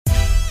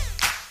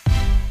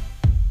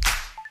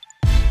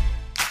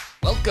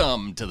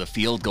Welcome to the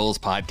Field Goals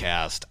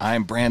Podcast.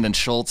 I'm Brandon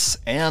Schultz,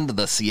 and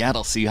the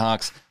Seattle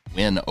Seahawks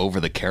win over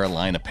the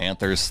Carolina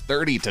Panthers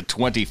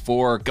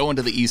 30-24. Going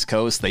to the East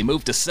Coast, they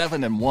moved to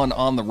 7-1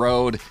 on the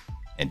road.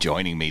 And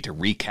joining me to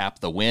recap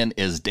the win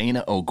is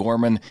Dana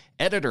O'Gorman,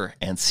 editor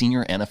and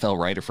senior NFL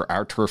writer for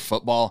Our Turf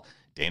Football.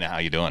 Dana, how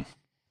you doing?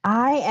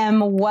 I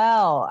am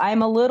well.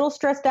 I'm a little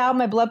stressed out.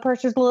 My blood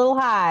pressure's a little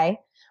high,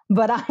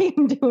 but I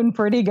am doing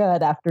pretty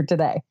good after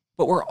today.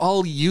 But we're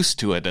all used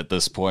to it at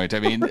this point. I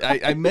mean,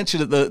 I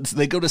mentioned it.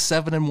 They go to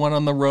 7-1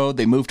 on the road.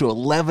 They move to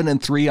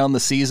 11-3 on the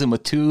season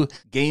with 2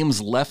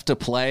 games left to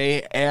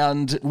play.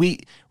 And we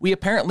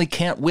apparently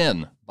can't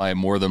win by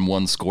more than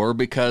one score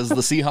because the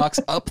Seahawks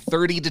up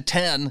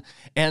 30-10.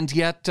 And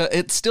yet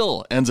it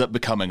still ends up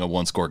becoming a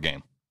one-score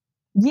game.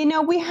 You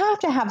know, we have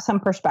to have some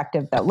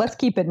perspective, though. Let's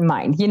keep it in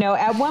mind. You know,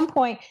 at one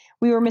point,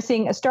 we were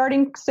missing a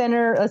starting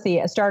center,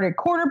 a starting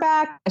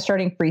quarterback, a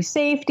starting free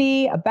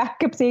safety, a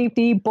backup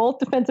safety, both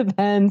defensive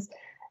ends,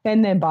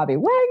 and then Bobby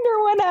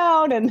Wagner went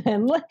out. And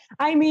then,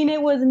 I mean,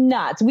 it was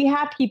nuts. We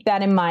have to keep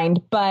that in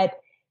mind. But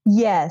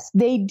yes,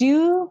 they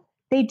do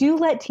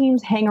let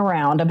teams hang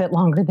around a bit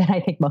longer than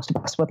I think most of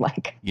us would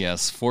like.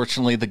 Yes.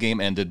 Fortunately, the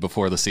game ended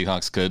before the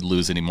Seahawks could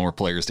lose any more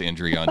players to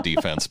injury on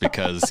defense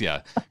because,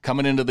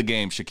 coming into the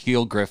game,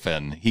 Shaquille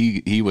Griffin,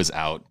 he was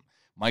out.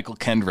 Michael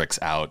Kendrick's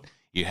out.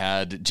 You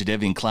had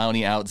Jadeveon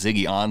Clowney out,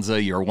 Ziggy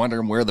Ansah. You're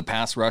wondering where the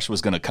pass rush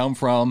was going to come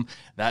from.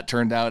 That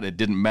turned out it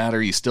didn't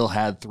matter. You still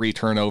had 3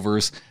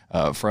 turnovers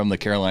from the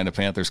Carolina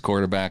Panthers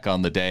quarterback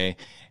on the day.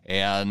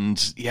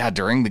 And,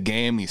 during the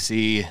game, you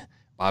see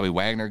Bobby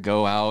Wagner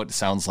go out.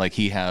 Sounds like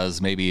he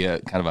has maybe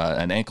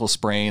an ankle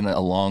sprain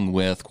along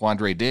with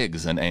Quandre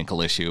Diggs, an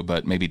ankle issue,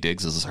 but maybe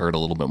Diggs is hurt a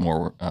little bit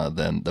more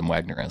than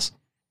Wagner is.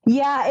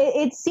 Yeah,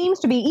 it seems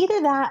to be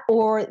either that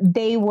or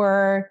they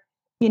were,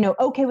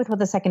 okay with what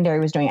the secondary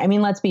was doing. I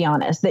mean, let's be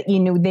honest that,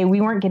 we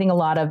weren't getting a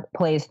lot of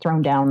plays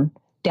thrown down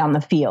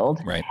the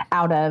field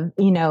out of,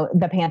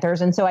 the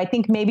Panthers. And so I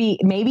think maybe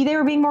they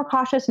were being more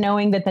cautious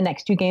knowing that the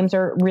next 2 games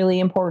are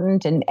really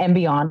important and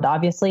beyond,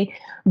 obviously.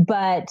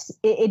 But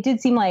it did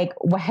seem like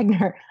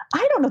Wagner,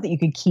 I don't know that you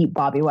could keep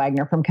Bobby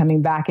Wagner from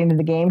coming back into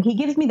the game. He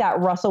gives me that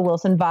Russell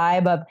Wilson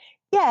vibe of,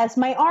 yes,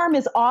 my arm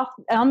is off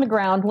on the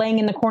ground, laying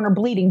in the corner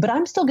bleeding, but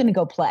I'm still going to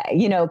go play,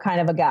 kind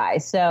of a guy.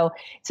 So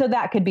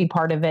that could be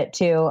part of it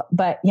too.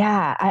 But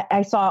yeah,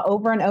 I saw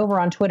over and over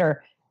on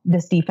Twitter,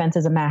 this defense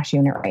is a mash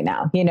unit right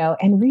now,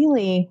 and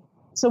really,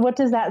 so what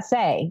does that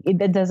say?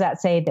 Does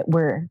that say that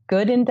we're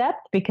good in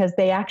depth because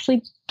they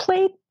actually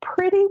played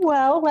pretty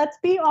well? Let's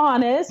be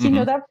honest.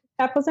 Mm-hmm.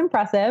 That was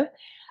impressive.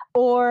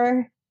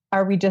 Or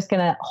are we just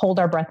going to hold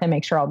our breath and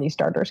make sure all these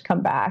starters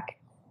come back?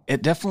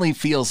 It definitely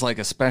feels like,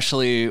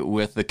 especially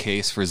with the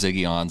case for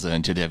Ziggy Ansah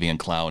and Jadeveon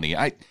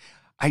Clowney,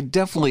 I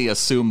definitely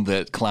assumed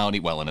that Clowney,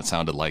 and it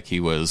sounded like he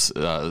was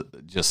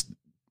just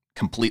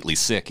completely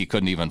sick. He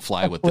couldn't even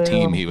fly with the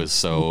team. He was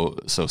so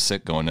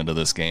sick going into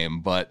this game.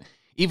 But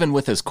even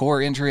with his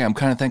core injury, I'm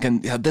kind of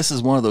thinking this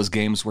is one of those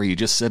games where you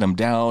just sit him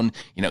down.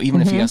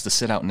 Even if he has to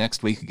sit out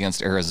next week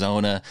against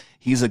Arizona,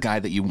 he's a guy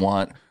that you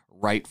want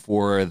right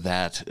for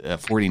that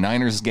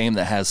 49ers game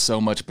that has so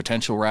much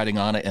potential riding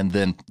on it, and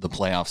then the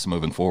playoffs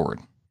moving forward.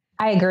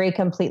 I agree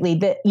completely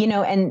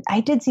and I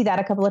did see that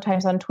a couple of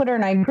times on Twitter,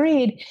 and I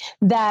agreed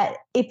that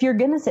if you're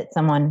going to sit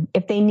someone,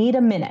 if they need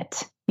a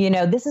minute,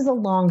 this is a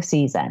long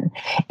season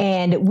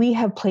and we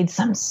have played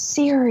some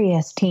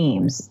serious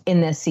teams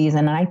in this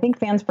season. And I think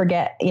fans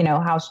forget,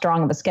 how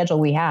strong of a schedule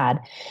we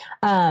had,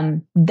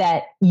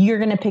 that you're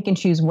going to pick and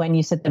choose when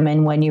you sit them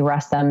in, when you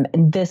rest them.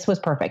 And this was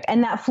perfect.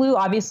 And that flu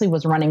obviously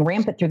was running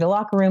rampant through the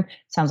locker room.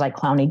 Sounds like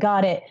Clowney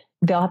got it.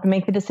 They'll have to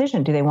make the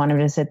decision. Do they want him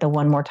to sit the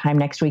one more time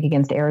next week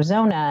against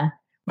Arizona?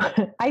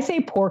 I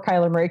say poor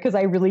Kyler Murray because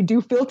I really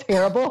do feel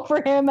terrible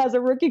for him as a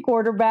rookie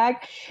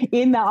quarterback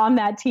on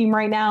that team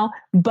right now.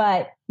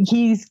 But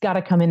he's got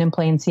to come in and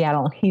play in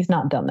Seattle. He's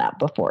not done that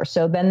before.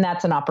 So then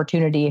that's an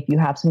opportunity if you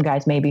have some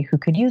guys maybe who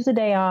could use a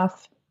day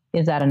off.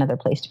 Is that another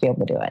place to be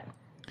able to do it?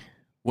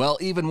 Well,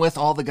 even with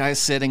all the guys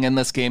sitting in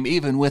this game,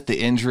 even with the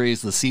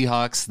injuries, the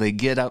Seahawks, they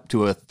get up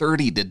to a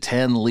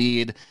 30-10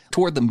 lead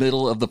toward the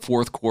middle of the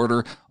fourth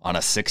quarter on a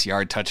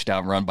 6-yard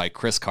touchdown run by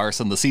Chris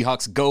Carson. The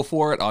Seahawks go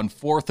for it on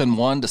 4th and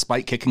 1,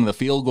 despite kicking the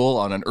field goal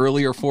on an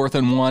earlier 4th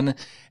and 1.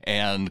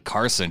 And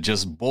Carson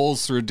just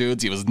bowls through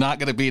dudes. He was not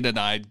going to be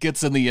denied,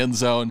 gets in the end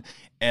zone,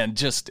 and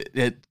just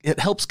it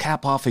helps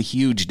cap off a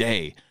huge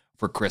day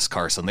for Chris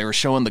Carson. They were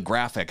showing the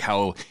graphic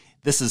how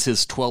this is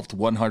his 12th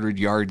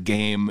 100-yard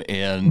game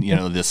in,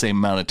 the same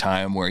amount of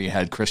time where you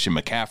had Christian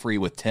McCaffrey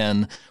with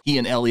 10. He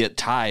and Elliott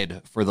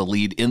tied for the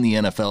lead in the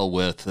NFL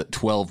with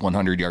 12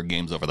 100-yard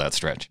games over that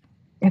stretch.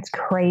 It's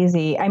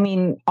crazy. I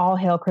mean, all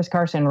hail Chris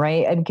Carson,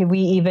 right? And could we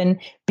even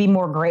be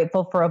more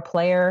grateful for a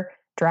player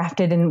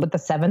drafted in with the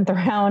 7th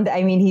round?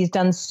 I mean, he's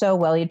done so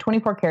well. He had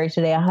 24 carries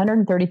today,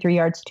 133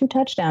 yards, 2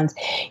 touchdowns.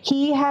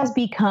 He has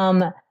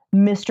become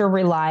Mr.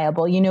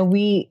 Reliable.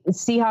 We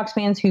Seahawks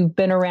fans who've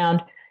been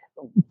around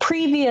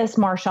previous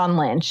Marshawn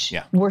Lynch,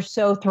 we're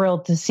so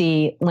thrilled to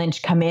see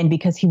Lynch come in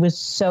because he was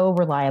so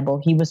reliable.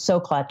 He was so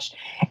clutch,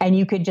 and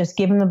you could just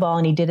give him the ball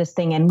and he did his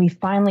thing. And we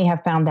finally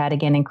have found that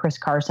again in Chris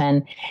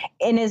Carson.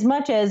 And as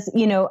much as,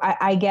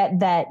 I get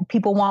that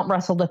people want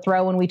Russell to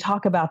throw when we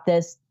talk about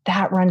this,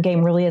 that run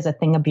game really is a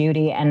thing of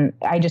beauty. And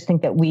I just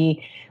think that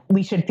we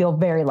should feel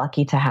very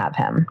lucky to have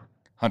him.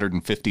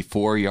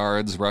 154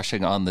 yards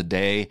rushing on the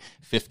day,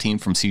 15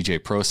 from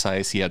CJ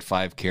Prosise. He had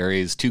 5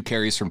 carries, 2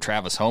 carries from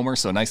Travis Homer.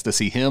 So nice to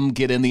see him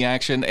get in the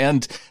action.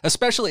 And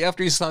especially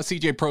after you saw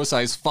CJ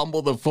Prosise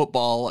fumble the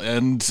football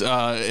and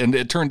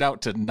it turned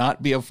out to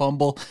not be a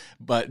fumble,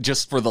 but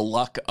just for the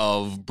luck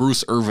of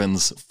Bruce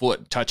Irvin's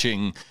foot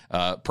touching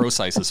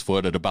Prosise's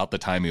foot at about the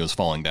time he was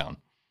falling down.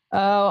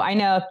 Oh, I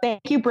know.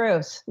 Thank you,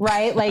 Bruce.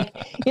 Right. Like,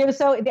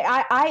 so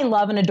I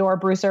love and adore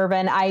Bruce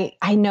Irvin.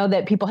 I know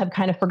that people have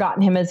kind of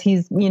forgotten him as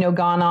he's,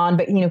 gone on,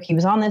 but, he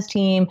was on this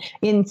team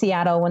in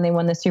Seattle when they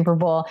won the Super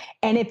Bowl.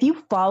 And if you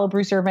follow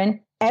Bruce Irvin,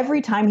 every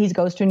time he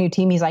goes to a new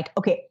team, he's like,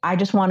 okay, I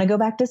just want to go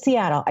back to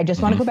Seattle. I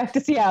just want to go back to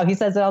Seattle. He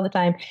says it all the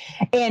time.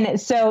 And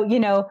so,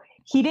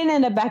 he didn't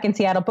end up back in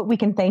Seattle, but we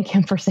can thank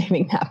him for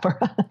saving that for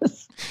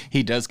us.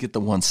 He does get the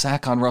 1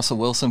 sack on Russell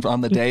Wilson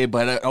on the day,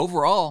 but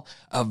overall,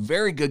 a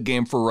very good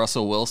game for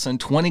Russell Wilson.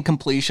 20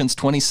 completions,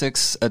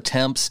 26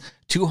 attempts,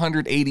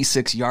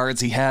 286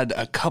 yards. He had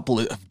a couple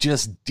of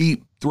just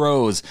deep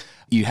throws.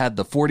 You had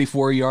the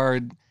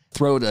 44-yard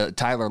throw to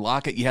Tyler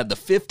Lockett. You had the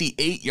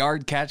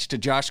 58-yard catch to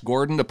Josh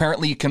Gordon.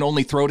 Apparently, you can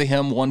only throw to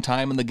him one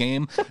time in the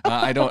game.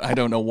 I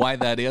don't know why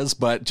that is,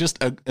 but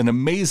just an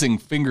amazing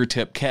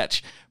fingertip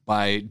catch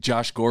by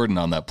Josh Gordon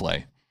on that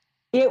play.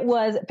 It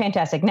was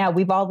fantastic. Now,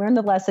 we've all learned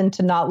the lesson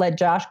to not let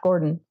Josh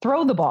Gordon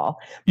throw the ball,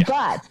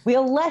 but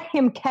we'll let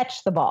him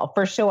catch the ball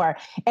for sure.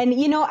 And,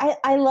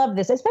 I love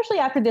this, especially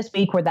after this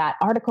week where that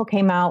article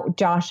came out.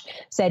 Josh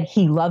said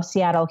he loves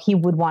Seattle. He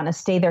would want to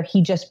stay there.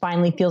 He just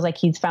finally feels like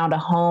he's found a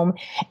home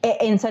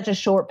in such a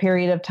short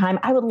period of time.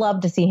 I would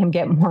love to see him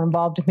get more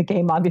involved in the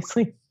game,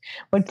 obviously.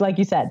 But like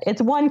you said,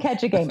 it's one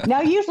catch a game.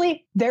 Now,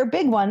 usually they're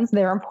big ones.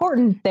 They're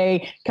important.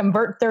 They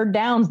convert third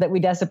downs that we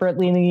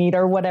desperately need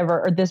or whatever,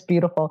 or this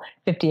beautiful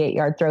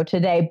 58-yard throw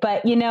today.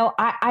 But,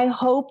 I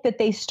hope that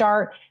they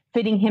start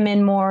fitting him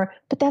in more,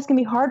 but that's going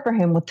to be hard for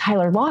him with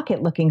Tyler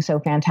Lockett looking so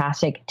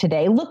fantastic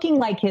today, looking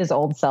like his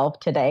old self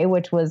today,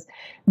 which was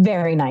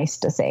very nice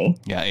to see.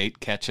 Yeah,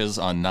 8 catches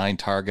on 9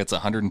 targets,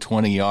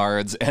 120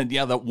 yards. And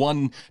yeah, that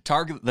one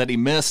target that he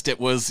missed, it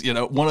was,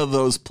 one of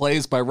those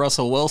plays by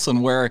Russell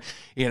Wilson where,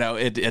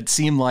 it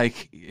seemed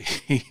like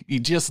he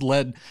just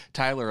led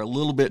Tyler a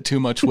little bit too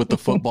much with the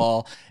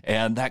football.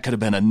 And that could have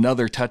been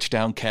another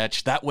touchdown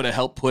catch. That would have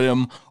helped put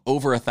him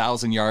over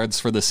 1,000 yards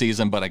for the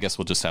season. But I guess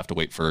we'll just have to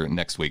wait for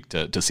next week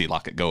to see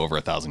Lockett go over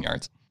 1,000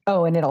 yards.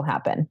 Oh, and it'll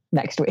happen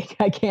next week.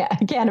 I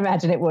can't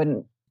imagine it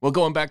wouldn't. Well,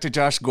 going back to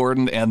Josh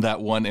Gordon and that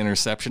one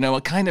interception, now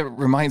it kind of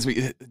reminds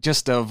me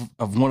just of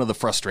one of the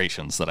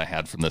frustrations that I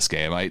had from this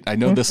game. I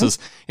know this is,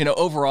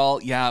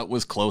 overall, it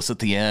was close at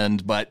the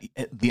end, but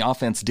the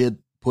offense did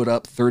put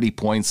up 30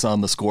 points on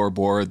the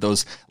scoreboard.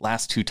 Those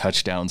last 2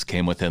 touchdowns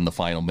came within the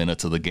final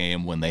minutes of the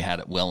game when they had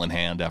it well in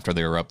hand after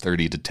they were up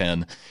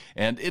 30-10.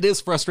 And it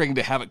is frustrating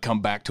to have it come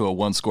back to a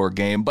 1-score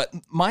game. But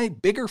my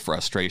bigger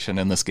frustration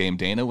in this game,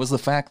 Dana, was the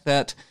fact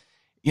that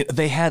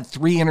they had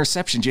 3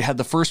 interceptions. You had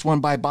the first one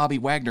by Bobby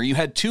Wagner. You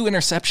had 2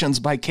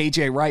 interceptions by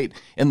KJ Wright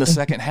in the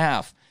second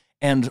half.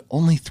 And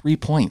only 3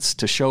 points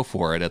to show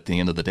for it at the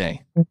end of the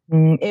day.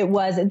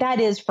 That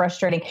is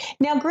frustrating.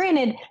 Now,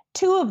 granted,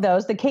 2 of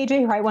those, the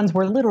KJ Wright ones,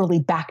 were literally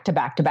back to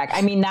back to back.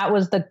 I mean, that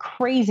was the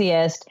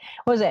craziest.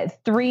 What was it?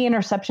 3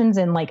 interceptions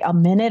in like a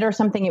minute or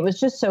something. It was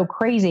just so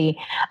crazy.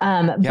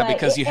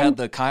 Because you had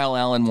the Kyle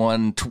Allen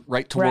one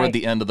right toward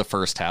the end of the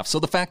first half. So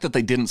the fact that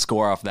they didn't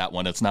score off that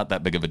one, it's not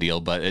that big of a deal,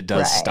 but it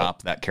does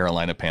stop that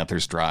Carolina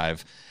Panthers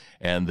drive.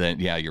 And then,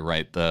 you're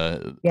right.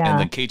 And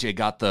then KJ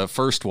got the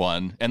first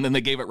one, and then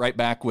they gave it right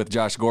back with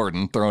Josh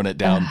Gordon throwing it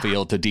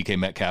downfield to DK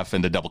Metcalf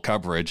into double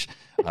coverage.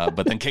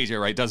 But then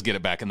KJ Wright does get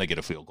it back, and they get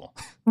a field goal.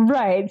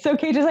 Right. So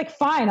KJ's like,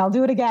 fine, I'll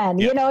do it again.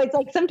 Yeah. It's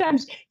like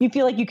sometimes you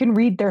feel like you can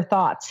read their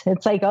thoughts.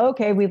 It's like,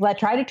 okay, we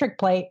tried a trick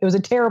play. It was a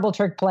terrible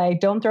trick play.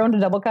 Don't throw into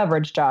double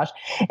coverage, Josh.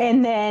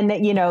 And then,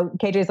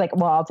 KJ's like,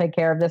 well, I'll take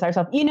care of this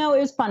ourselves. It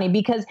was funny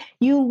because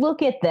you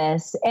look at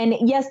this, and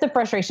yes, the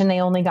frustration,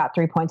 they only got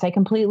 3 points. I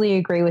completely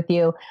agree with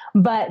you,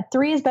 but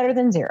 3 is better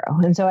than 0.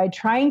 And so I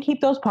try and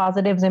keep those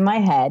positives in my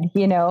head,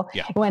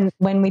 when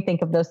we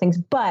think of those things.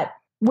 But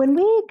when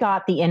we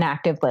got the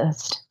inactive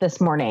list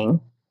this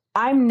morning,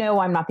 I know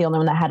I'm not the only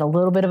one that had a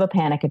little bit of a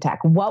panic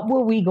attack. What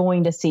were we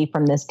going to see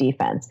from this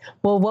defense?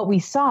 Well, what we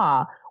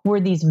saw were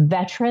these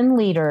veteran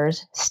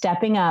leaders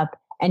stepping up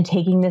and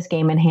taking this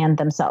game in hand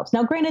themselves.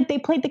 Now, granted, they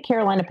played the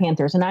Carolina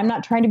Panthers, and I'm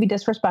not trying to be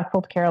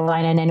disrespectful to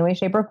Carolina in any way,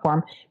 shape, or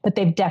form, but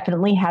they've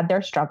definitely had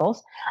their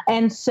struggles.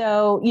 And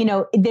so,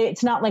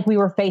 it's not like we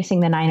were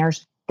facing the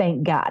Niners,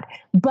 thank God.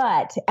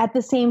 But at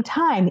the same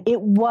time,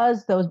 it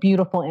was those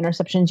beautiful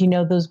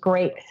interceptions, those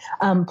great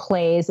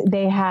plays.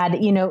 They had,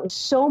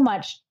 so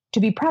much to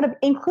be proud of,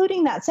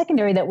 including that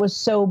secondary that was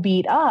so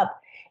beat up.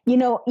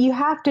 you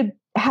have to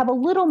have a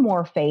little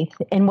more faith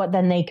in what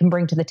then they can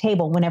bring to the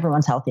table when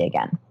everyone's healthy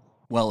again.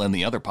 Well, and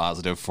the other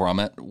positive from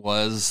it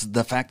was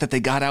the fact that they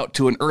got out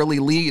to an early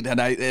lead,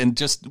 and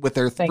just with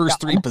their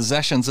first three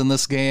possessions in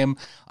this game,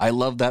 I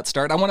love that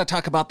start. I want to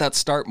talk about that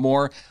start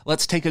more.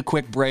 Let's take a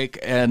quick break,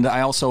 and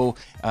I also,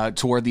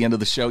 toward the end of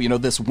the show,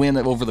 this win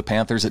over the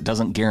Panthers, it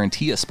doesn't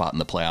guarantee a spot in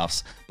the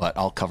playoffs, but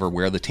I'll cover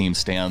where the team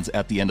stands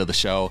at the end of the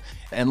show,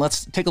 and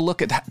let's take a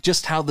look at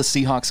just how the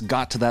Seahawks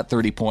got to that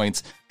 30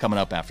 points coming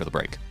up after the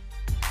break.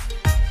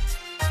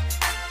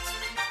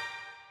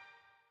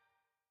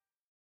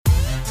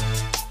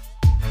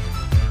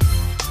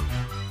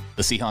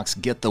 The Seahawks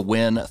get the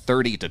win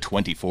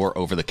 30-24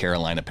 over the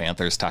Carolina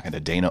Panthers. Talking to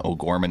Dana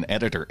O'Gorman,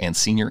 editor and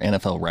senior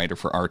NFL writer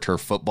for Our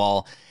Turf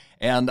Football.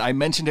 And I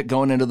mentioned it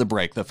going into the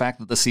break, the fact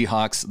that the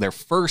Seahawks, their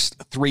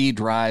first three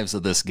drives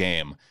of this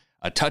game,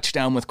 a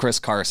touchdown with Chris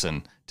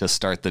Carson to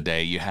start the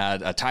day. You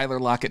had a Tyler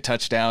Lockett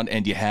touchdown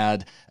and you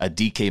had a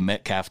DK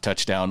Metcalf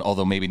touchdown,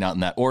 although maybe not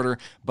in that order.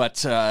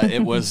 But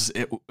it was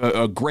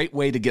a great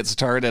way to get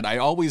started. I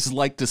always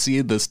like to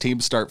see this team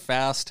start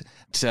fast.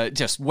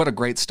 Just what a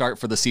great start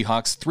for the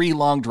Seahawks. 3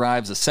 long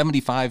drives, a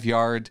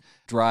 75-yard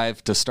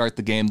drive to start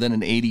the game, then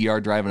an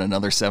 80-yard drive and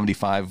another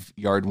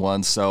 75-yard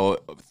one. So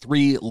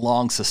 3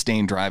 long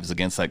sustained drives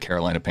against that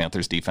Carolina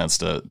Panthers defense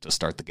to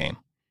start the game.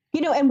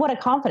 And what a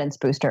confidence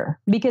booster,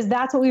 because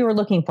that's what we were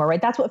looking for,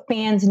 right? That's what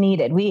fans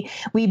needed. We've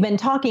been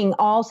talking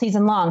all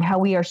season long how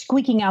we are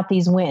squeaking out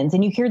these wins,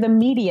 and you hear the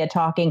media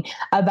talking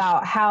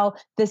about how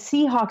the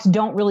Seahawks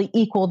don't really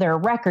equal their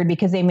record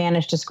because they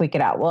managed to squeak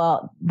it out.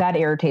 Well, that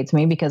irritates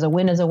me because a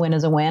win is a win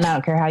is a win. I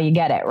don't care how you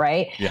get it,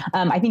 right? Yeah.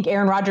 I think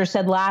Aaron Rodgers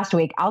said last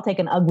week, I'll take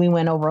an ugly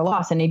win over a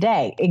loss any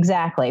day.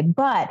 Exactly.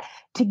 But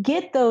to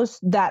get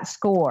that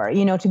score,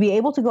 to be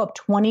able to go up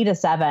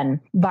 20-7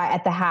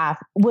 at the half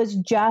was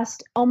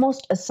just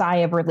almost a sigh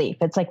of relief.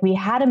 It's like we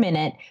had a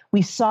minute.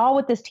 We saw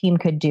what this team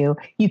could do.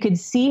 You could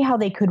see how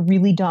they could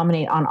really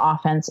dominate on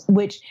offense,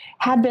 which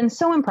had been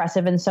so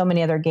impressive in so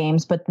many other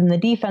games, but then the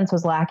defense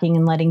was lacking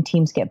in letting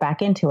teams get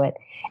back into it.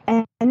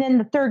 And then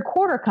the third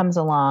quarter comes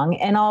along,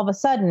 and all of a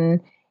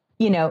sudden,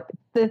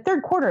 the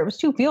third quarter, it was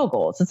 2 field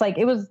goals. It's like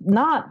it was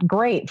not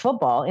great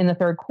football in the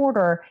third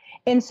quarter.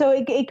 And so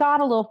it got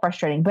a little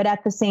frustrating. But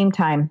at the same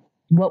time,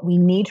 what we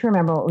need to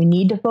remember, what we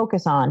need to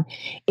focus on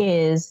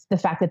is the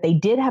fact that they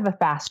did have a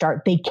fast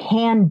start. They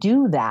can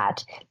do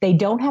that. They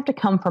don't have to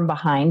come from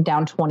behind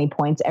down 20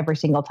 points every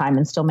single time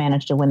and still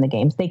manage to win the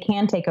games. They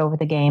can take over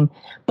the game,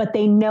 but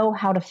they know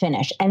how to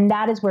finish. And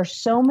that is where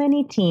so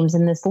many teams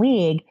in this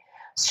league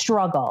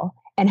struggle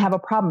and have a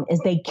problem is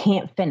they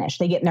can't finish.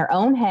 They get in their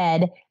own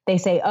head. They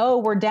say, oh,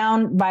 we're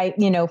down by,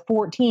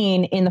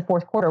 14 in the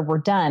fourth quarter. We're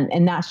done.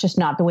 And that's just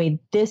not the way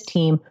this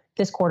team,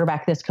 this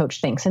quarterback, this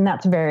coach thinks. And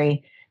that's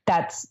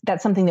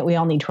something that we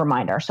all need to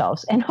remind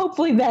ourselves. And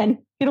hopefully then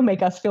it'll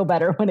make us feel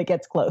better when it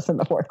gets close in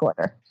the fourth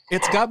quarter.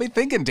 It's got me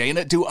thinking,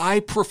 Dana, do I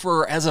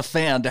prefer as a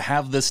fan to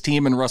have this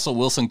team and Russell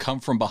Wilson come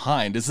from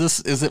behind? Is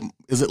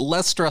it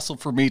less stressful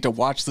for me to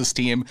watch this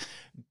team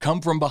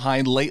come from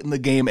behind late in the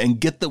game and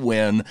get the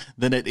win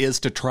than it is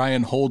to try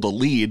and hold a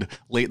lead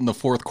late in the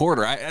fourth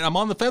quarter? I'm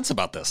on the fence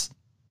about this.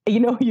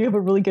 You have a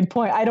really good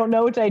point. I don't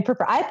know which I'd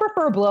prefer. I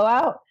prefer a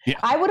blowout. Yeah.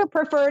 I would have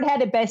preferred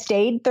had it best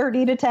stayed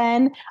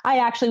 30-10. I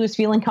actually was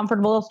feeling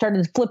comfortable,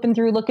 started flipping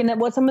through, looking at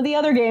what some of the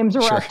other games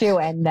were up to,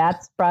 and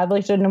that's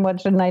probably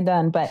shouldn't I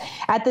done. But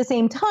at the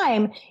same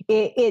time,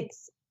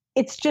 it's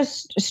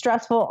just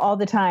stressful all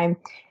the time.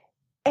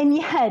 And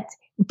yet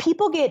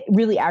people get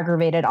really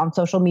aggravated on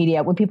social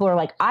media when people are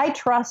like, I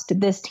trust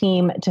this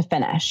team to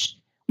finish.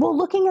 Well,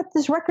 looking at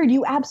this record,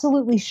 you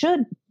absolutely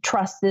should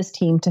trust this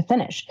team to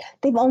finish.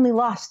 They've only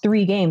lost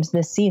 3 games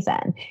this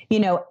season.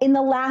 In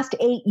the last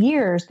 8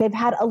 years, they've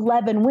had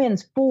 11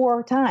 wins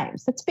 4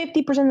 times. That's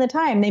 50% of the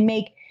time they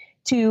make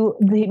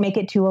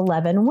it to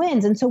 11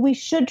 wins. And so we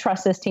should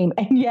trust this team.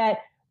 And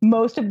yet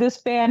most of this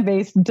fan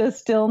base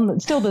still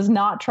does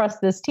not trust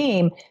this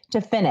team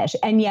to finish.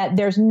 And yet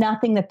there's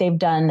nothing that they've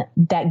done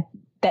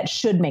that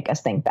should make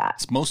us think that.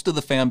 It's most of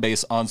the fan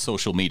base on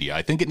social media.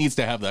 I think it needs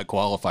to have that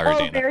qualifier,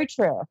 Dana. Very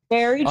true.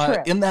 Very true.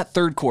 In that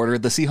third quarter,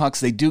 the Seahawks,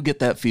 they do get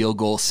that field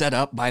goal set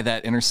up by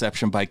that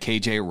interception by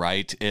KJ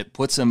Wright. It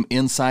puts them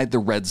inside the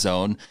red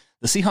zone.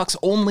 The Seahawks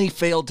only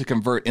failed to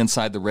convert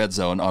inside the red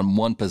zone on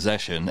one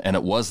possession, and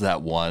it was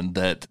that one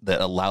that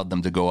allowed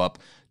them to go up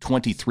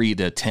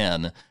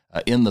 23-10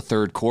 in the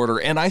third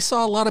quarter. And I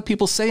saw a lot of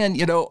people saying,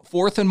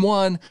 4th and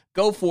 1,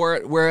 go for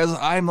it. Whereas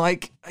I'm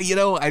like,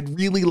 I'd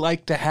really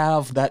like to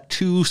have that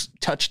 2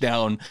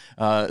 touchdown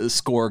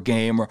score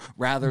game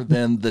rather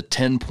than the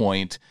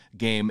 10-point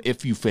game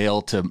if you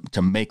fail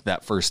to make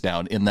that first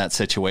down in that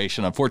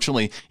situation.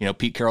 Unfortunately,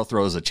 Pete Carroll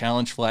throws a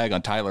challenge flag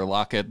on Tyler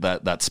Lockett,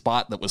 that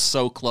spot that was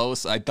so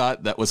close. I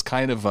thought that was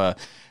kind of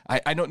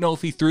I don't know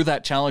if he threw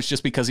that challenge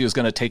just because he was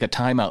going to take a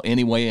timeout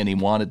anyway and he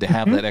wanted to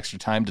have that extra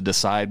time to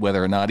decide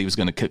whether or not he was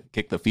going to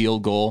kick the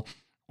field goal,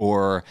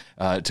 or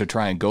to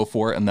try and go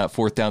for it in that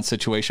fourth down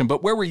situation.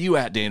 But where were you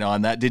at, Dana,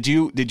 on that? Did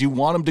you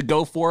want him to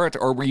go for it,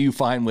 or were you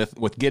fine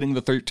with getting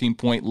the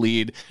 13-point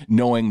lead,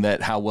 knowing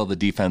that how well the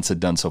defense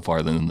had done so far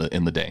in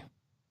the day?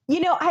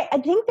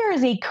 I think there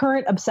is a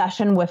current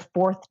obsession with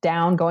fourth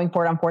down, going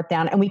for it on fourth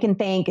down. And we can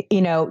thank,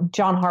 John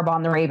Harbaugh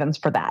and the Ravens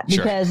for that,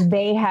 because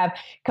they have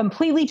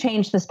completely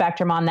changed the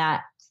spectrum on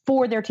that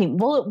for their team.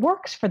 Well, it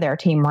works for their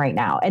team right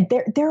now. And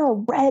they're a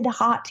red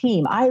hot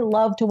team. I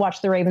love to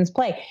watch the Ravens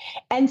play.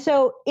 And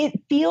so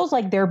it feels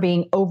like they're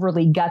being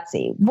overly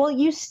gutsy. Well,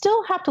 you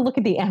still have to look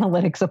at the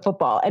analytics of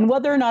football and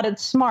whether or not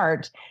it's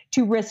smart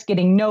to risk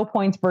getting no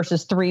points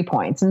versus 3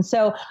 points. And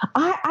so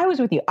I was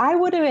with you. I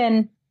would have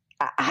been,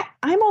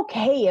 I'm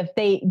okay if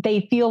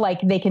they feel like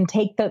they can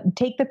take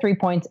the 3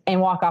 points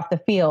and walk off the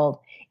field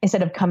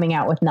instead of coming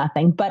out with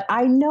nothing. But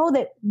I know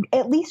that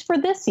at least for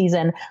this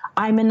season,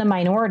 I'm in the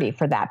minority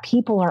for that.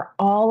 People are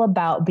all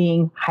about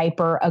being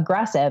hyper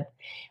aggressive.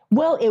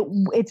 Well,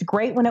 it's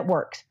great when it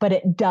works, but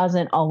it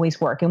doesn't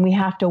always work. And we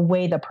have to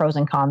weigh the pros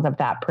and cons of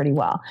that pretty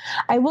well.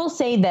 I will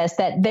say this,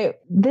 that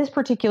this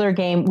particular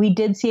game, we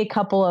did see a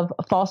couple of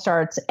false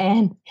starts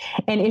and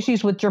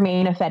issues with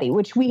Germain Ifedi,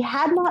 which we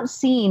had not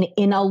seen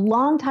in a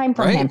long time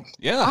from him.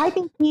 Yeah. I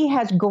think he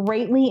has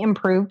greatly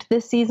improved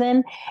this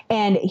season.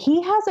 And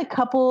he has a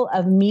couple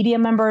of media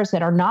members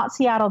that are not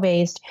Seattle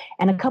based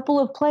and a couple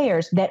of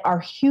players that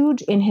are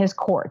huge in his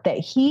court, that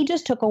he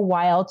just took a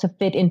while to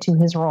fit into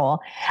his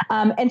role.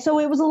 And so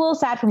it was a little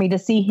sad for me to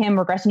see him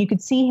regress, and you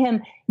could see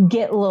him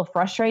get a little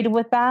frustrated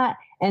with that.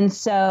 And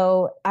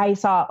so I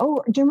saw,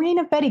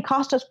 Germain Ifedi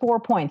cost us 4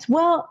 points.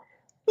 Well,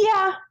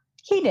 yeah,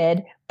 he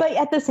did. But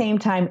at the same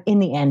time, in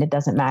the end, it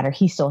doesn't matter.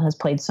 He still has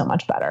played so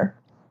much better.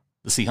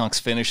 The Seahawks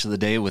finished the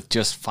day with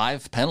just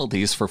 5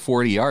 penalties for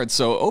 40 yards.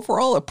 So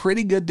overall, a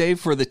pretty good day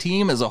for the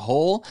team as a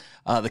whole.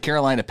 The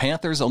Carolina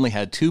Panthers only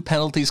had 2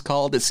 penalties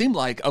called. It seemed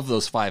like of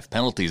those 5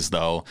 penalties,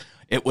 though,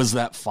 it was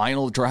that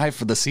final drive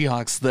for the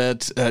Seahawks that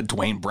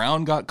Dwayne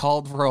Brown got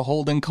called for a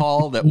holding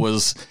call that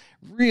was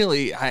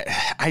really,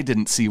 I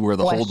didn't see where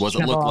the hold was.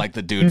 It looked like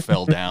the dude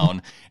fell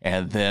down.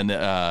 And then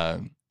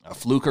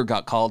Fluker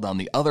got called on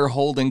the other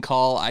holding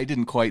call. I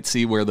didn't quite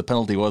see where the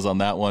penalty was on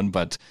that one.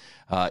 But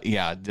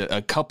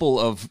a couple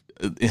of,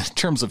 in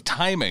terms of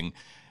timing,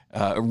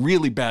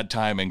 really bad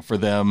timing for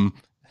them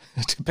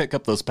to pick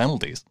up those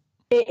penalties.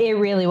 It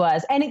really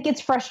was. And it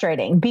gets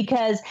frustrating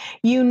because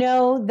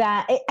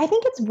that I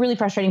think it's really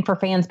frustrating for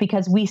fans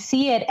because we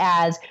see it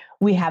as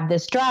we have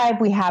this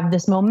drive, we have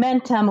this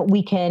momentum,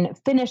 we can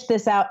finish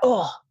this out.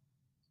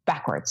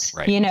 Backwards,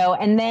 right.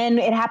 And then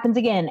it happens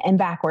again and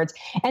backwards.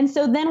 And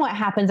so then what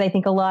happens, I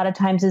think a lot of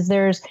times is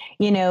there's,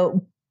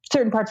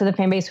 certain parts of the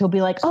fan base who'll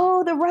be like,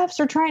 the refs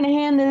are trying to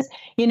hand this,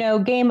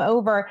 game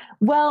over.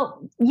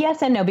 Well,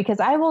 yes and no, because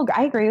I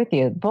agree with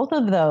you. Both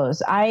of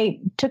those I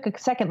took a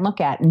second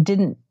look at and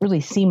didn't really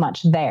see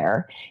much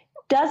there.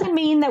 Doesn't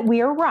mean that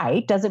we're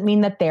right. Doesn't mean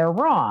that they're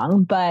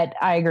wrong, but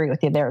I agree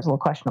with you. There is a little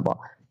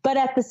questionable. But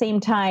at the same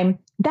time,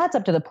 that's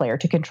up to the player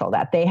to control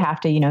that. They have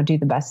to, do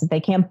the best that they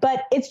can.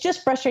 But it's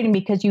just frustrating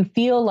because you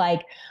feel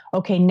like,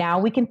 okay, now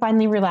we can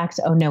finally relax.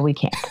 Oh, no, we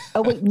can't.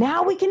 Oh, wait,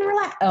 now we can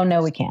relax. Oh,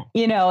 no, we can't.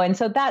 And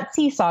so that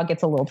seesaw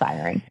gets a little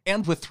tiring.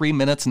 And with 3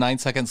 minutes, 9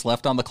 seconds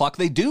left on the clock,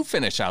 they do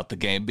finish out the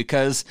game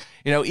because,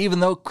 even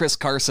though Chris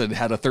Carson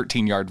had a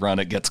 13-yard run,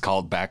 it gets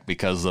called back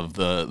because of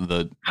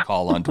the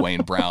call on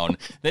Dwayne Brown.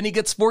 Then he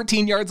gets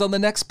 14 yards on the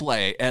next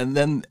play and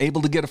then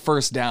able to get a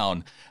first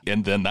down.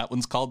 And then that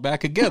one's called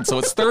back again. So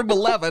it's 3rd and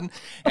 11.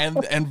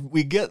 And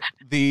we get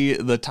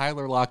the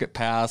Tyler Lockett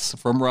pass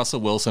from Russell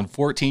Wilson,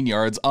 14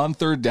 yards on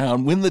 3rd down.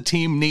 When the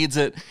team needs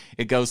it,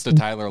 it goes to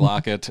Tyler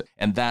Lockett,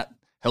 and that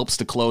helps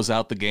to close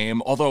out the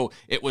game. Although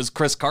it was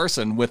Chris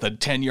Carson with a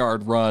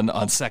 10-yard run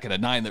on 2nd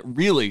and 9 that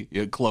really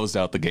closed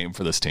out the game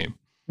for this team.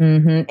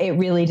 Mm-hmm. It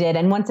really did.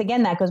 And once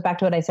again, that goes back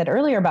to what I said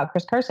earlier about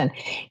Chris Carson.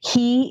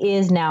 He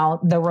is now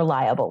the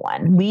reliable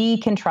one. We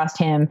can trust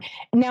him.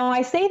 Now,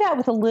 I say that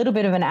with a little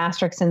bit of an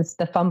asterisk since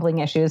the fumbling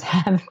issues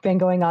have been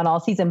going on all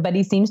season, but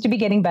he seems to be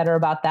getting better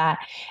about that.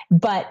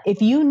 But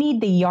if you need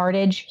the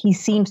yardage, he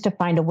seems to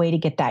find a way to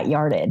get that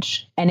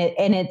yardage. And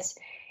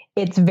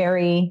it's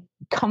very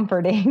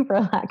comforting, for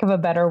lack of a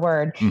better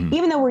word,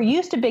 even though we're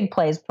used to big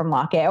plays from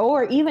Lockett,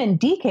 or even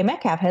DK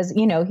Metcalf has,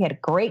 he had a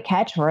great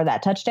catch for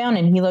that touchdown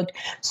and he looked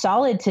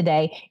solid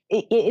today.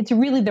 It's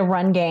really the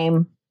run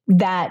game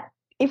that,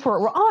 if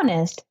we're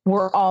honest,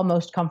 we're all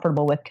most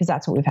comfortable with because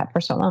that's what we've had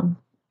for so long.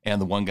 And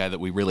the one guy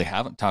that we really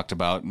haven't talked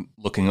about,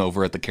 looking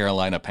over at the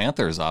Carolina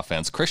Panthers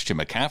offense, Christian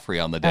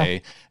McCaffrey on the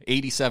day,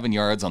 87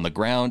 yards on the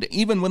ground.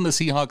 Even when the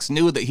Seahawks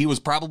knew that he was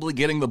probably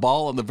getting the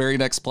ball on the very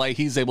next play,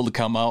 he's able to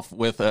come off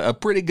with a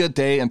pretty good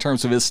day in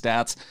terms of his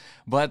stats.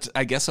 But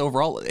I guess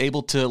overall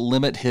able to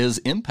limit his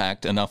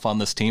impact enough on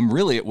this team.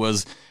 Really, it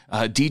was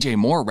DJ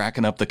Moore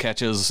racking up the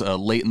catches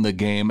late in the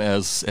game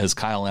as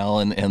Kyle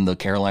Allen and the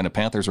Carolina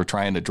Panthers were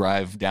trying to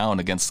drive down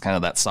against kind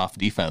of that soft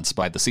defense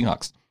by the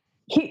Seahawks.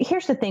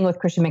 Here's the thing with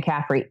Christian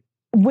McCaffrey.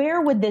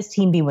 where would this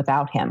team be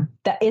without him?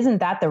 Isn't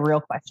that the real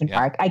question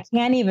mark? I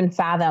can't even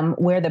fathom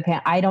where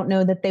I don't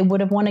know that they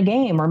would have won a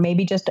game or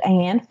maybe just a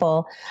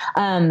handful.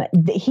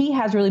 He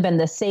has really been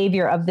the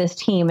savior of this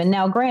team. And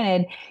now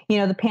granted,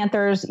 the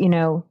Panthers,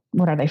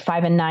 what are they,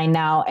 5-9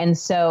 now? And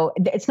so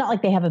it's not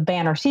like they have a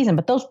banner season,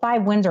 but those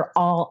 5 wins are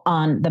all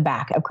on the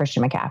back of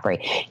Christian McCaffrey.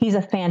 He's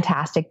a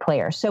fantastic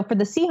player. So for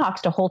the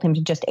Seahawks to hold him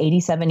to just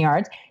 87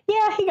 yards,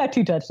 yeah, he got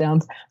 2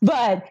 touchdowns.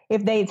 But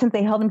since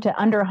they held him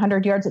to under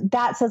 100 yards,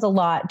 that says a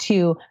lot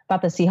too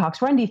about the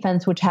Seahawks run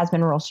defense, which has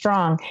been real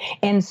strong.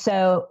 And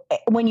so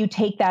when you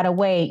take that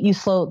away, you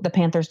slow the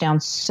Panthers down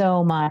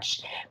so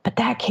much. But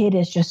that kid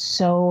is just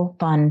so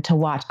fun to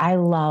watch. I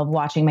love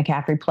watching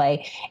McCaffrey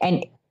play.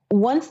 And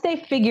once they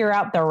figure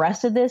out the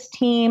rest of this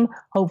team,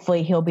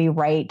 hopefully he'll be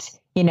right,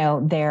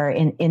 there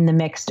in the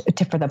mix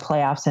for the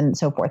playoffs and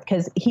so forth,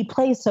 because he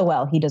plays so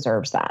well. He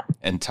deserves that.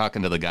 And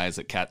talking to the guys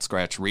at Cat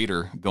Scratch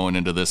Reader going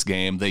into this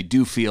game, they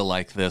do feel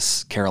like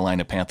this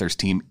Carolina Panthers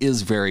team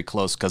is very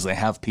close because they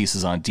have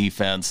pieces on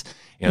defense.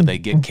 They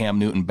get Cam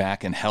Newton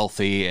back and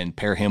healthy and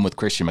pair him with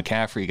Christian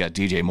McCaffrey. You got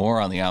DJ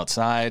Moore on the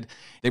outside.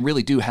 They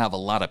really do have a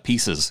lot of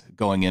pieces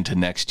going into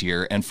next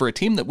year. And for a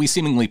team that we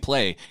seemingly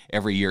play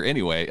every year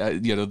anyway,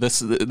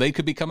 they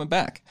could be coming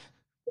back.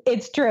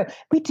 It's true.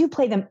 We do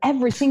play them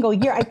every single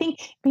year. I think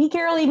Pete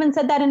Carroll even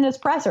said that in his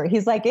presser.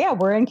 He's like, yeah,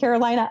 we're in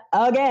Carolina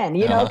again,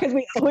 because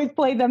we always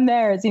play them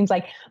there. It seems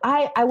like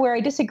where I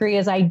disagree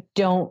is I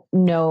don't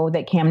know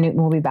that Cam Newton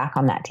will be back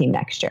on that team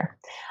next year.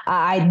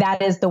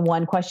 That is the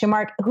one question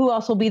mark. Who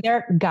else will be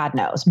there? God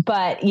knows.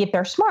 But if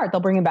they're smart,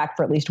 they'll bring him back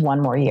for at least one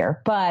more year.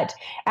 But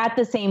at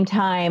the same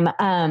time,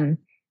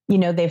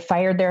 they've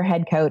fired their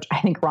head coach.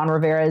 I think Ron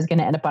Rivera is going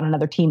to end up on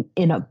another team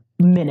in a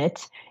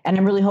minute, and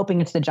I'm really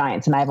hoping it's the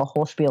Giants, and I have a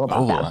whole spiel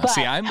about that. But,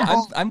 see,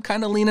 I'm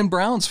kind of leaning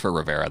Browns for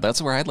Rivera.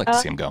 That's where I'd like to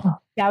see him go.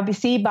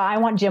 But I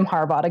want Jim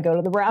Harbaugh to go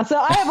to the Browns. So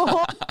I have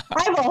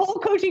a whole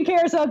coaching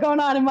carousel going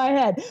on in my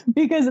head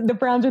because the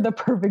Browns are the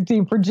perfect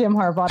team for Jim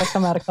Harbaugh to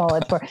come out of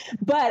college for.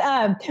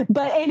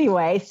 But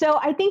anyway, so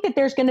I think that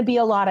there's going to be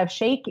a lot of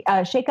shake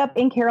up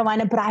in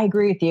Carolina. But I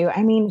agree with you.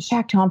 I mean,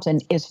 Shaq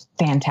Thompson is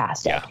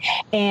fantastic,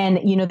 and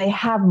they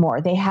have more.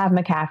 They have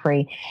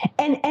McCaffrey,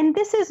 and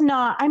this is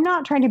not. I'm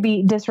not trying to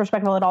be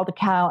disrespectful at all to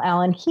Kyle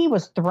Allen. He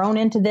was thrown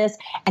into this,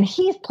 and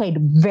he's played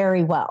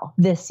very well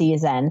this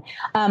season.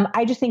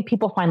 I just think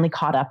people finally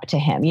caught up to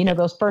him.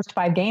 Those first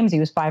 5 games, he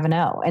was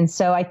 5-0. And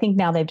so I think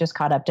now they've just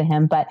caught up to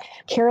him. But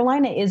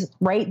Carolina is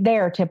right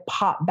there to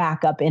pop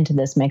back up into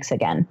this mix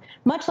again,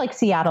 much like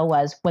Seattle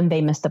was when they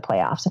missed the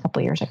playoffs a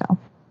couple of years ago.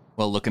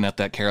 Well, looking at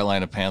that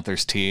Carolina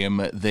Panthers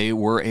team, they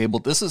were able,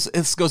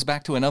 this goes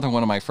back to another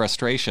one of my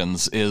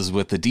frustrations is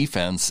with the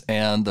defense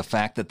and the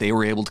fact that they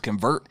were able to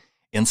convert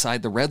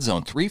inside the red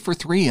zone, 3 for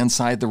 3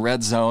 inside the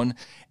red zone.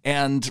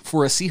 And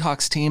for a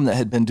Seahawks team that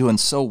had been doing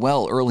so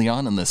well early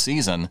on in the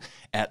season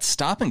at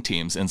stopping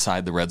teams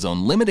inside the red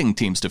zone, limiting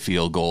teams to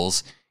field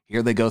goals,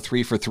 here they go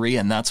 3 for 3,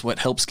 and that's what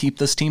helps keep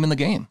this team in the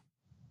game.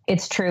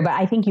 It's true, but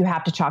I think you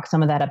have to chalk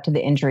some of that up to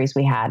the injuries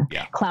we had.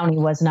 Yeah. Clowney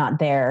was not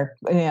there.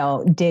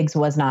 Diggs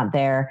was not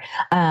there.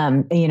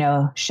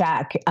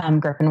 Shaq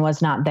Griffin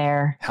was not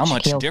there. How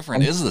much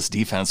different is this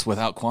defense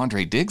without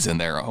Quandre Diggs in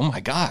there? Oh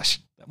my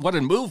gosh. What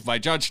a move by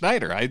John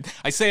Schneider.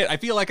 I say it. I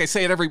feel like I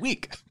say it every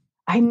week.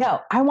 I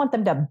know. I want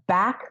them to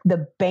back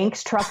the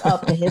Banks truck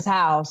up to his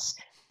house,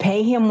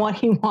 pay him what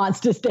he wants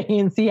to stay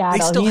in Seattle.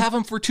 They still have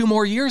him for 2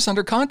 more years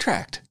under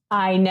contract.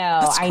 I know.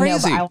 That's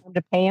crazy. But I want them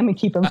to pay him and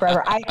keep him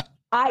forever.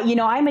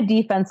 I'm a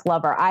defense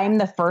lover. I'm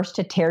the first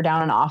to tear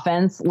down an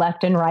offense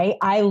left and right.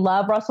 I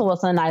love Russell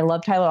Wilson. I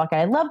love Tyler Lockett.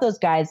 I love those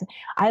guys.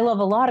 I love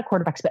a lot of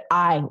quarterbacks, but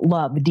I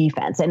love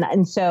defense.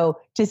 And so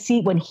to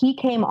see when he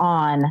came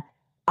on,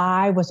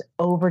 I was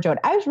overjoyed.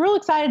 I was real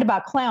excited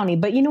about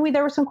Clowney, but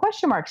there were some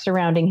question marks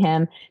surrounding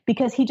him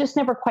because he just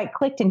never quite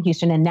clicked in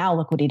Houston. And now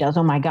look what he does.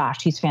 Oh my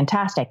gosh, he's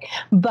fantastic.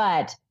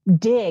 But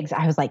Diggs,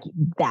 I was like,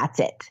 that's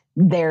it.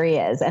 There he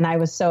is. And I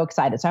was so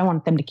excited. So I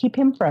wanted them to keep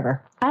him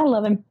forever. I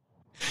love him.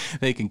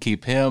 They can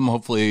keep him.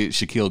 Hopefully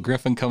Shaquille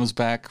Griffin comes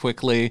back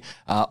quickly.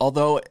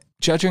 Although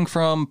judging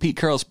from Pete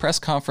Carroll's press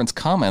conference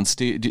comments,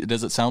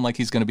 does it sound like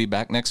he's going to be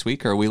back next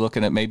week, or are we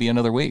looking at maybe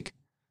another week?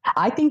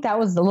 I think that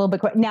was a little bit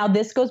quick. Now,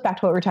 this goes back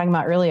to what we were talking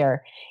about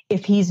earlier.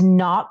 If he's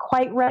not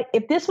quite right,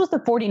 if this was the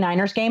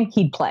 49ers game,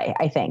 he'd play,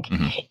 I think.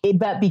 Mm-hmm.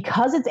 But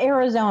because it's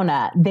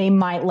Arizona, they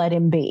might let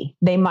him be.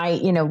 They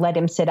might, let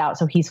him sit out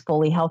so he's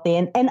fully healthy.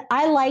 And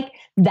I like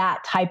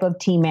that type of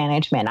team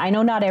management. I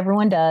know not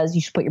everyone does. You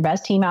should put your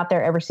best team out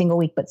there every single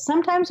week. But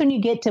sometimes when you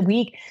get to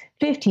week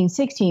 15,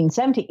 16,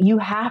 17, you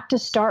have to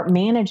start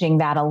managing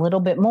that a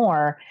little bit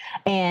more.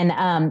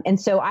 And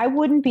so I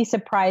wouldn't be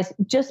surprised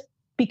just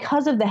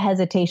because of the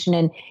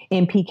hesitation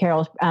in Pete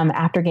Carroll's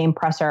after game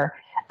presser,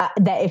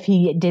 that if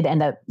he did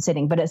end up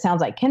sitting. But it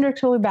sounds like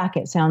Kendricks will be back.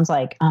 It sounds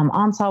like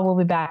Ansah will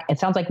be back. It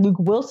sounds like Luke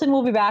Wilson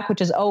will be back,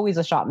 which is always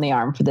a shot in the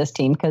arm for this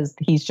team because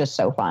he's just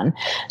so fun.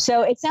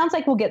 So it sounds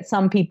like we'll get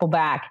some people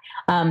back.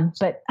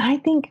 But I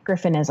think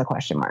Griffin is a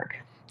question mark.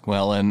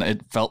 Well, and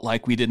it felt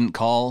like we didn't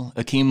call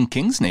Akeem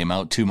King's name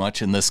out too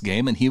much in this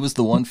game, and he was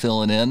the one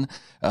filling in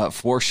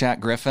for Shaq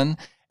Griffin.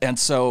 And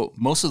so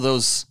most of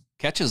those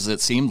catches, it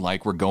seemed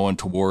like, were going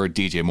toward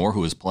DJ Moore,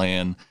 who was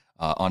playing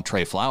on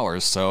Trey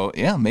Flowers. So,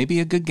 yeah, maybe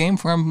a good game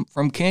from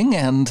King,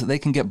 and they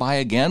can get by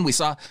again. We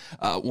saw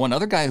one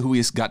other guy who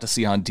we got to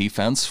see on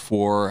defense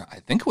for, I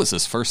think it was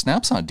his first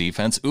snaps on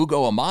defense,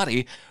 Ugo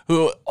Amadi,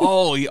 who,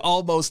 he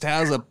almost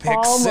has a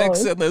pick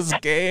six in this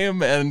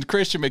game, and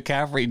Christian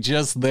McCaffrey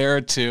just there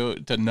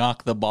to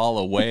knock the ball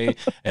away.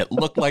 It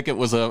looked like it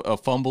was a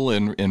fumble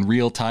in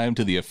real time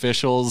to the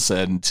officials,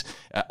 and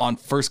on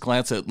first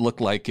glance, it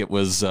looked like it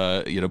was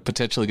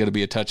potentially going to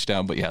be a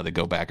touchdown, but yeah, they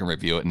go back and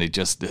review it, and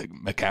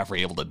McCaffrey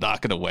able to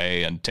knock it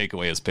away and take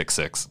away his pick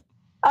six.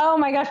 Oh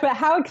my gosh, but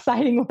how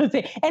exciting was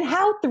it? And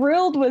how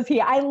thrilled was he?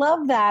 I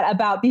love that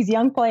about these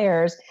young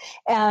players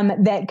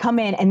that come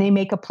in and they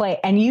make a play.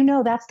 And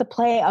that's the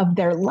play of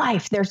their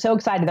life. They're so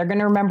excited. They're going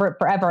to remember it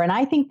forever. And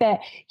I think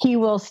that he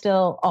will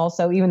still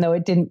also, even though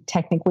it didn't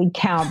technically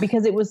count,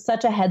 because it was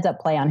such a heads up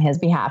play on his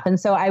behalf. And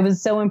so I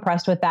was so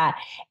impressed with that.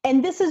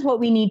 And this is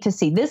what we need to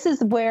see. This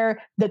is where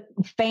the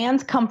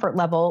fans' comfort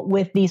level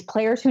with these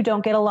players who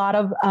don't get a lot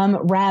of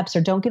reps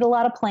or don't get a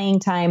lot of playing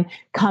time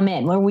come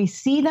in. When we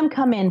see them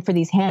come in for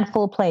these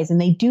handful of plays and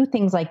they do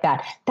things like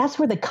that, that's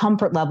where the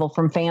comfort level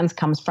from fans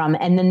comes from.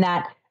 And then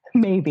that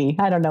maybe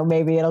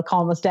it'll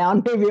calm us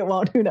down. Maybe it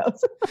won't. Who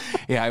knows?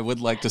 Yeah, I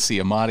would like to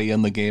see Amadi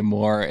in the game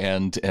more,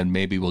 and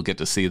maybe we'll get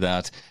to see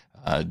that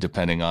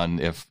depending on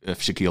if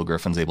Shaquille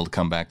Griffin's able to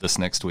come back this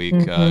next week.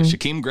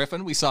 Shaquem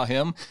Griffin, we saw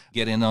him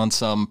get in on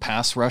some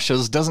pass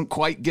rushes. Doesn't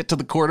quite get to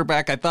the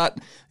quarterback. I thought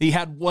he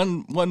had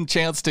one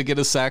chance to get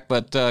a sack,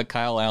 but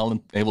Kyle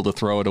Allen able to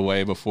throw it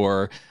away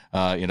before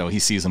he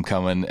sees him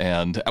coming.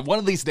 And one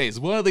of these days,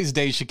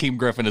 Shaquem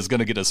Griffin is going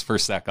to get his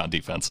first sack on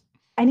defense.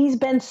 And he's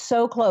been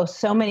so close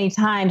so many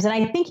times. And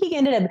I think he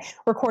ended up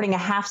recording a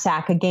half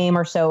sack a game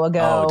or so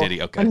ago. Oh, did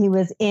he? Okay. When he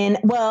was in,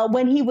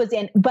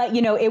 but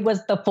it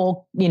was the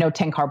full,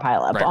 10-car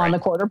pileup on the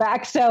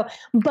quarterback. So,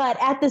 but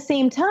at the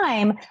same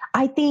time,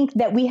 I think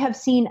that we have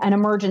seen an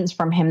emergence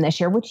from him this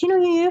year, which,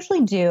 you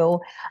usually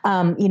do,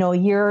 a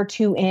year or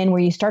two in,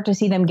 where you start to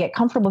see them get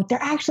comfortable. They're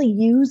actually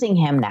using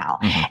him now.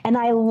 Mm-hmm. And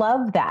I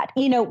love that.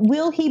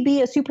 Will he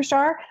be a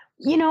superstar?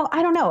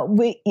 I don't know,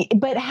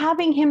 but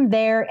having him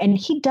there, and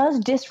he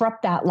does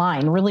disrupt that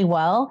line really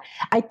well.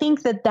 I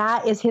think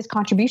that is his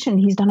contribution.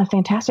 He's done a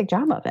fantastic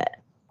job of it.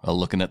 Well,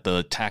 looking at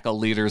the tackle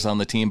leaders on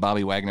the team,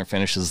 Bobby Wagner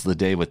finishes the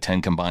day with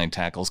 10 combined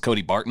tackles.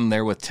 Cody Barton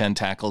there with 10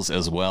 tackles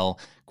as well.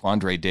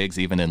 Quandre Diggs,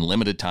 even in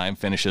limited time,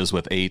 finishes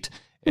with 8.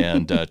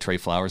 And Trey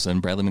Flowers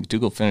and Bradley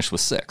McDougald finished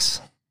with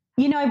 6.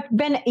 I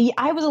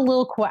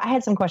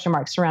had some question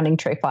marks surrounding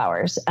Trey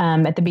Flowers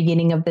at the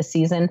beginning of the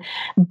season,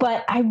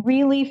 but I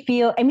really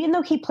feel,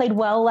 though he played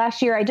well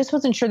last year, I just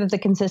wasn't sure that the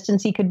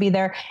consistency could be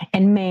there.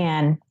 And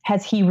man,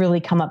 has he really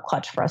come up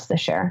clutch for us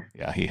this year?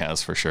 Yeah, he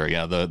has for sure.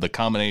 Yeah, the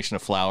combination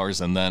of Flowers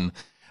and then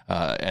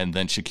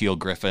Shaquille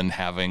Griffin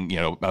having,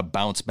 a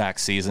bounce back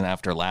season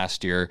after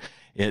last year.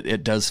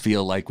 It does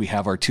feel like we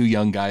have our two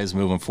young guys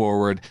moving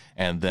forward,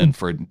 and then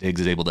for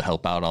Diggs is able to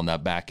help out on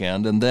that back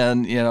end. And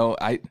then,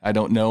 I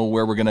don't know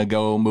where we're going to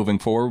go moving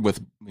forward with,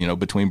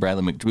 between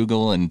Bradley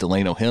McDougald and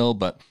Delano Hill,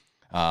 but,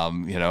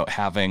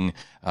 having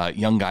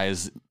young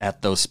guys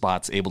at those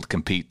spots able to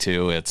compete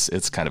too,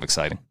 it's kind of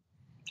exciting.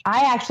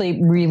 I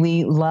actually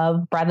really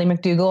love Bradley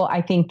McDougald.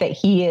 I think that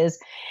he is,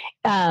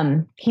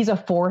 he's a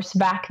force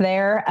back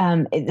there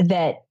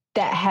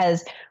that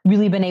has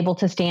really been able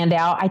to stand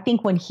out. I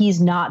think when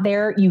he's not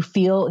there, you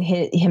feel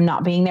him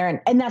not being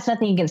there. And that's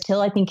nothing against Hill.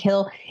 I think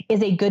Hill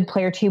is a good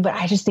player too, but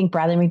I just think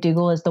Bradley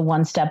McDougald is the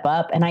one step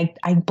up, and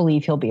I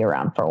believe he'll be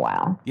around for a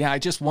while. Yeah, I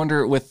just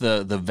wonder with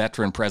the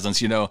veteran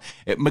presence,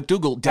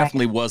 McDougald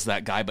definitely was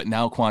that guy, but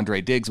now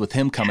Quandre Diggs with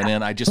him coming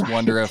in, I just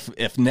wonder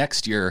if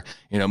next year,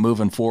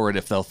 moving forward,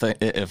 if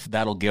if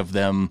that'll give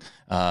them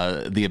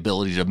the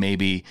ability to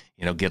maybe,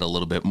 get a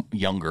little bit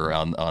younger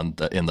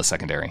in the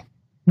secondary.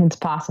 It's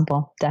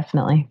possible.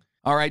 Definitely.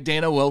 All right,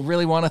 Dana, well,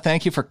 really want to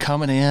thank you for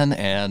coming in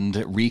and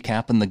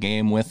recapping the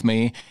game with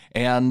me.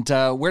 And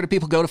where do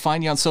people go to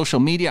find you on social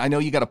media? I know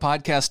you got a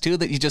podcast, too,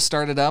 that you just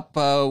started up.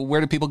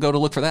 Where do people go to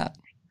look for that?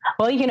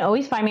 Well, you can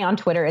always find me on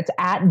Twitter. It's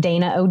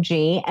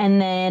 @DanaOG.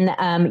 And then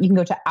you can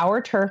go to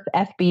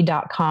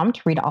ourturffb.com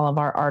to read all of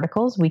our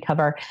articles. We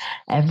cover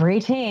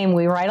every team.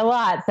 We write a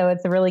lot. So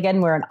it's really good.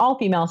 And we're an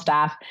all-female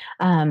staff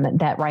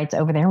that writes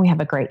over there. We have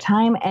a great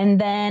time. And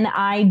then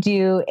I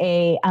do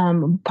a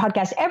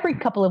podcast every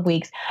couple of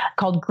weeks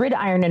called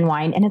Gridiron and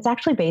Wine. And it's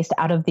actually based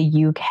out of the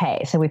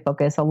UK. So we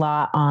focus a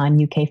lot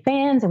on UK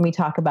fans, and we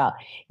talk about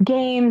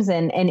games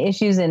and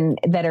issues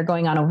that are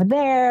going on over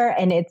there.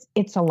 And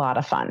it's a lot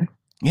of fun.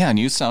 Yeah, and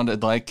you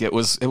sounded like it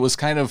was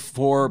kind of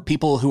for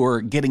people who are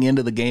getting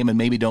into the game and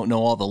maybe don't know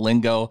all the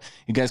lingo.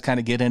 You guys kind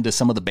of get into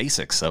some of the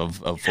basics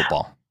of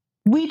football.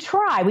 We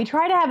try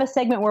to have a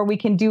segment where we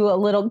can do a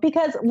little,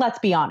 because let's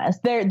be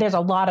honest, there's a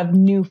lot of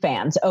new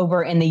fans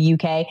over in the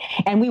UK,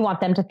 and we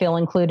want them to feel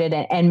included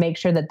and make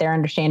sure that they're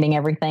understanding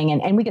everything.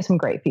 And we get some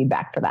great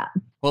feedback for that.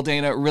 Well,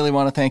 Dana, really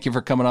want to thank you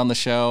for coming on the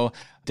show.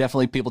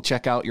 Definitely people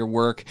check out your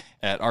work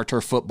at Our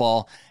Turf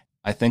Football.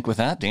 I think with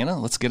that, Dana,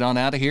 let's get on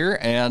out of here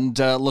and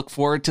look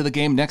forward to the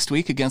game next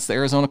week against the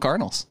Arizona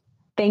Cardinals.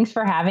 Thanks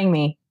for having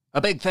me.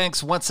 A big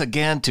thanks once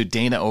again to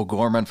Dana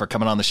O'Gorman for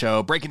coming on the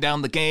show, breaking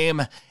down the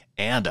game.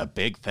 And a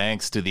big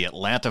thanks to the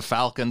Atlanta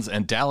Falcons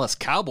and Dallas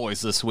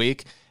Cowboys this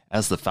week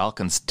as the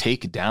Falcons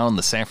take down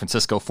the San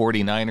Francisco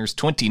 49ers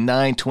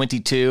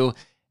 29-22.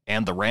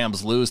 And the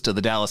Rams lose to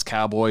the Dallas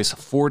Cowboys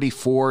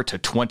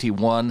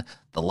 44-21.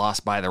 The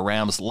loss by the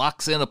Rams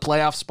locks in a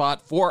playoff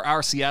spot for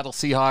our Seattle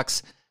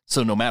Seahawks.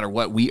 So no matter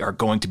what, we are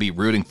going to be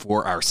rooting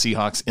for our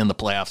Seahawks in the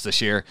playoffs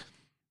this year.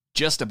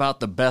 Just about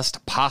the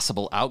best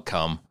possible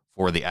outcome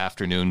for the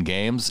afternoon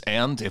games.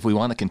 And if we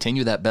want to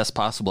continue that best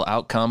possible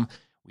outcome,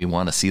 we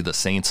want to see the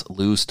Saints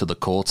lose to the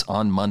Colts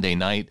on Monday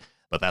night.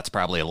 But that's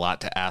probably a lot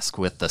to ask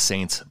with the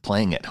Saints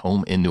playing at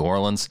home in New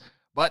Orleans.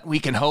 But we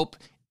can hope,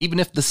 even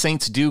if the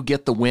Saints do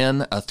get the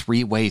win, a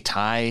three-way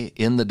tie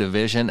in the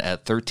division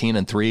at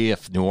 13-3,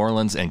 if New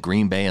Orleans and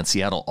Green Bay and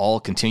Seattle all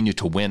continue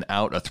to win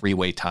out, a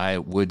three-way tie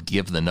would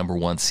give the number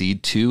one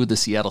seed to the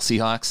Seattle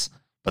Seahawks.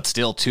 But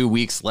still 2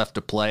 weeks left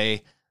to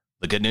play.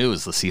 The good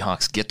news, the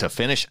Seahawks get to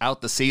finish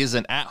out the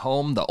season at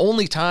home, the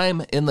only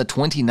time in the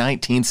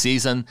 2019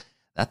 season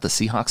that the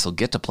Seahawks will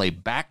get to play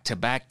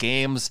back-to-back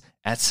games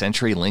at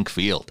CenturyLink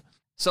Field.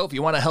 So if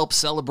you want to help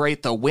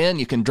celebrate the win,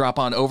 you can drop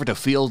on over to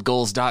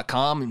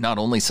fieldgoals.com. Not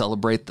only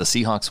celebrate the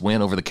Seahawks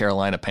win over the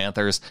Carolina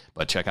Panthers,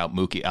 but check out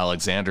Mookie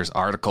Alexander's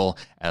article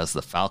as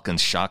the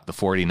Falcons shock the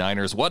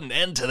 49ers. What an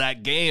end to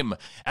that game.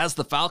 As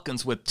the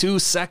Falcons, with 2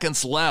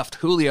 seconds left,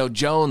 Julio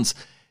Jones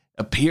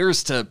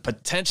appears to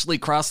potentially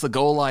cross the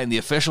goal line. The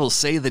officials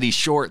say that he's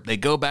short. They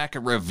go back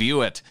and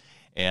review it.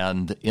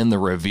 And in the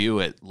review,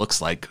 it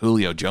looks like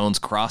Julio Jones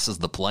crosses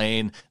the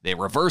plane. They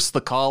reverse the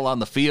call on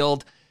the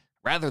field.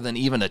 Rather than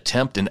even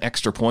attempt an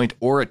extra point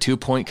or a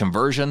 2-point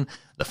conversion,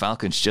 the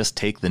Falcons just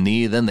take the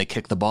knee, then they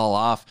kick the ball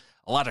off.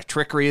 A lot of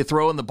trickery,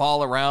 throwing the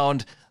ball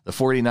around. The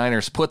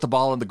 49ers put the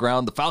ball on the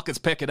ground. The Falcons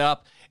pick it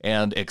up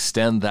and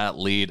extend that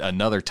lead.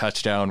 Another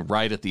touchdown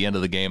right at the end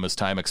of the game as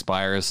time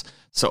expires.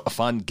 So a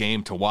fun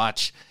game to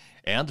watch.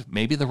 And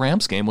maybe the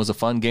Rams game was a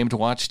fun game to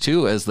watch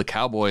too, as the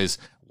Cowboys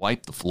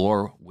wiped the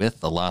floor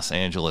with the Los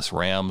Angeles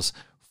Rams.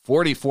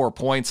 44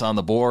 points on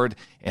the board,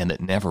 and it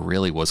never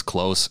really was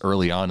close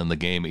early on in the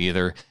game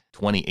either.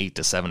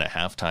 28-7 at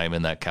halftime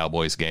in that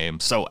Cowboys game.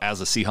 So as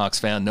a Seahawks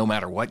fan, no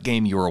matter what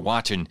game you were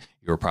watching,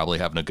 you were probably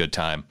having a good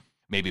time.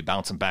 Maybe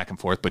bouncing back and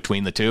forth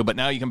between the two, but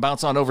now you can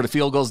bounce on over to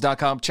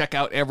fieldgoals.com. Check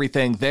out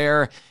everything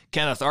there.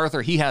 Kenneth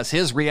Arthur, he has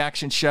his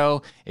reaction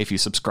show. If you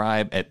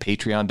subscribe at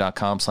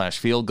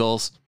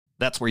patreon.com/fieldgoals,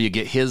 that's where you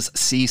get his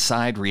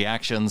Seaside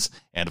reactions.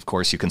 And of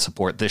course, you can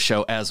support this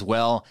show as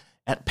well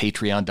at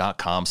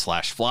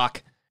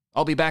patreon.com/flock.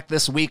 I'll be back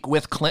this week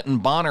with Clinton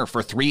Bonner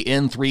for 3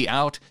 In, 3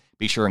 Out.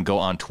 Be sure and go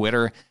on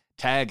Twitter,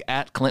 tag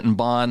at Clinton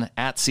Bon,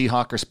 at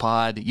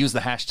SeahawkersPod, use the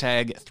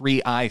hashtag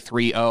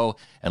 3i30,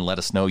 and let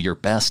us know your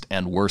best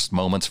and worst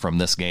moments from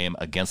this game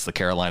against the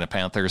Carolina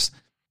Panthers.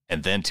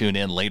 And then tune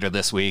in later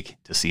this week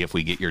to see if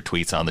we get your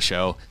tweets on the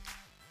show.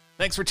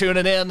 Thanks for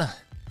tuning in.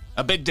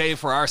 A big day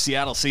for our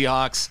Seattle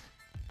Seahawks.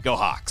 Go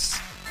Hawks.